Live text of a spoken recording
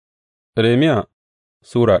Irmiya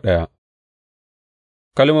Sura ɗaya.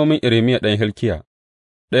 Kalmomin Irmiya ɗan Hilkiya,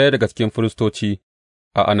 ɗaya daga cikin firistoci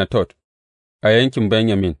a Anatot, a yankin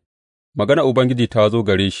Benyamin. Maganar Ubangiji ta zo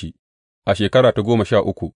gare shi a shekara ta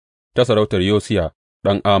 13 ta sarautar Yosiya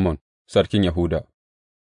ɗan Amon sarkin Yahuda,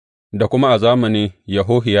 da kuma a zamanin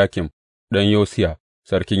Yehohiyakim ɗan Yosiya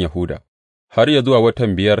sarkin Yahuda, har yă zuwa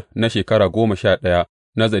watan 5 na shekara 11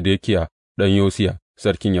 na Zedekiya ɗan Yosiya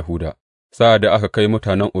sarkin Yahuda, sa'ad da aka kai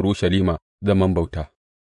mutanen Urushalima zaman bauta.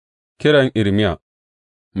 Kiran Irmiya.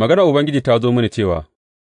 Maganar Ubangiji ta zo mini cewa,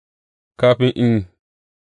 Kafin in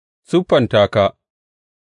siffanta ka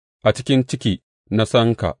a cikin ciki na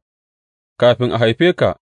san ka, kafin a haife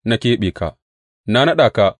ka na keɓe ka, na naɗa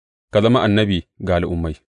ka ka zama annabi ga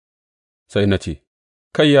al'ummai. Sai na ce,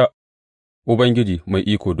 Kayya, Ubangiji Mai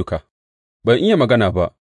Iko Duka, ban iya magana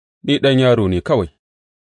ba, ni ɗan yaro ne kawai.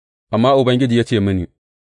 Amma Ubangiji ya ce mini,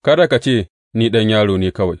 Kada ka ce, Ni ɗan yaro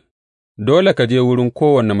ne kawai, dole ka je wurin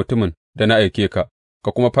kowane mutumin da na aike ka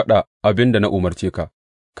kuma faɗa abin da na umarce ka.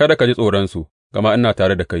 Kada ka ji tsoronsu, gama ina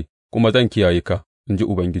tare da kai, kuma zan kiyaye ka, in ji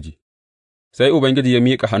Ubangiji. Sai Ubangiji ya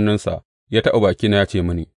miƙa hannunsa ya taɓa bakina ya ce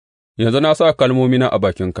mini, Yanzu na sa kalmomina a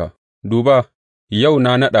bakinka, duba, yau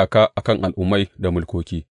na naɗa ka a kan al'ummai da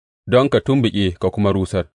mulkoki, don ka tumɓuke ka kuma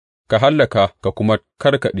rusar, ka hallaka ka kuma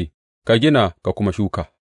karkaɗe, ka gina ka kuma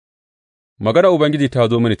shuka. Maganar Ubangiji ta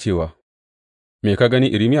zo mini cewa, Me ka gani,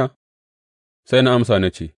 Irmiya? Sai na amsa na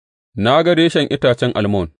ce, Na ga reshen itacen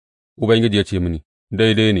almon. Ubangiji ya ce mini,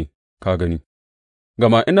 Daidai ne, ka gani,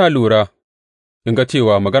 gama ina lura in ga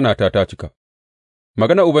cewa maganata ta cika.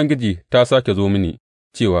 Maganar Ubangiji ta sāke zo mini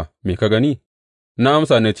cewa, Me ka gani? Na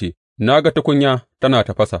amsa na ce, Na ga tukunya tana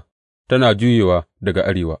tafasa, tana juyewa daga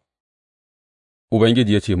arewa.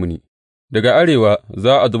 Ubangiji ya ce mini, Daga arewa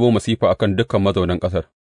za a zubo masifa a kan dukan mazaunan ƙasar.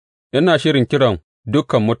 Ina shirin kiran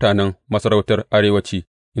dukan mutanen masarautar arewaci,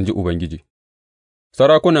 in ji Ubangiji.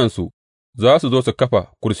 Sarakunansu za su zo su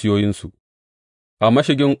kafa kursiyoyinsu a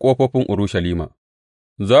mashigin ƙofofin Urushalima,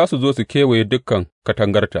 za su zo su kewaye dukan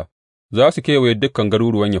katangarta, za su kewaye dukan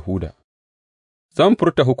garuruwan Yahuda. Zan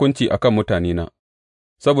furta hukunci a kan mutanena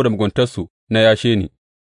saboda muguntarsu na yashe ni,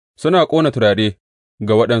 suna ƙona turare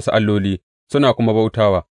ga waɗansu alloli, suna kuma bauta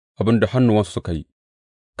wa abin da hannuwansu suka yi.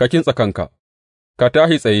 Ka kintsa kanka, ka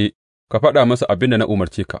tashi tsaye, ka faɗa musu abin da na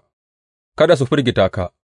umarce ka, kada su firgita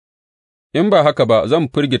ka, in ba haka ba zan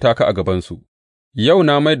firgita ka a gabansu. Yau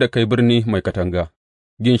na mai da kai birni mai katanga,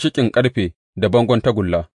 ginshiƙin ƙarfe da bangon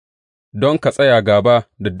tagulla, don ka tsaya gāba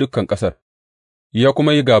da dukan ƙasar, ya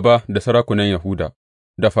kuma yi gāba da sarakunan Yahuda,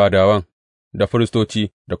 da fadawan, da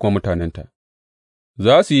firistoci da kuma mutanenta.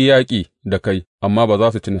 Za su yi yaƙi da kai, amma ba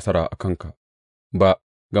za su ci nasara a kanka ba,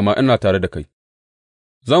 gama ina tare da kai,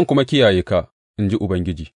 zan kuma kiyaye ka, in ji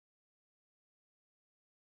Ubangiji.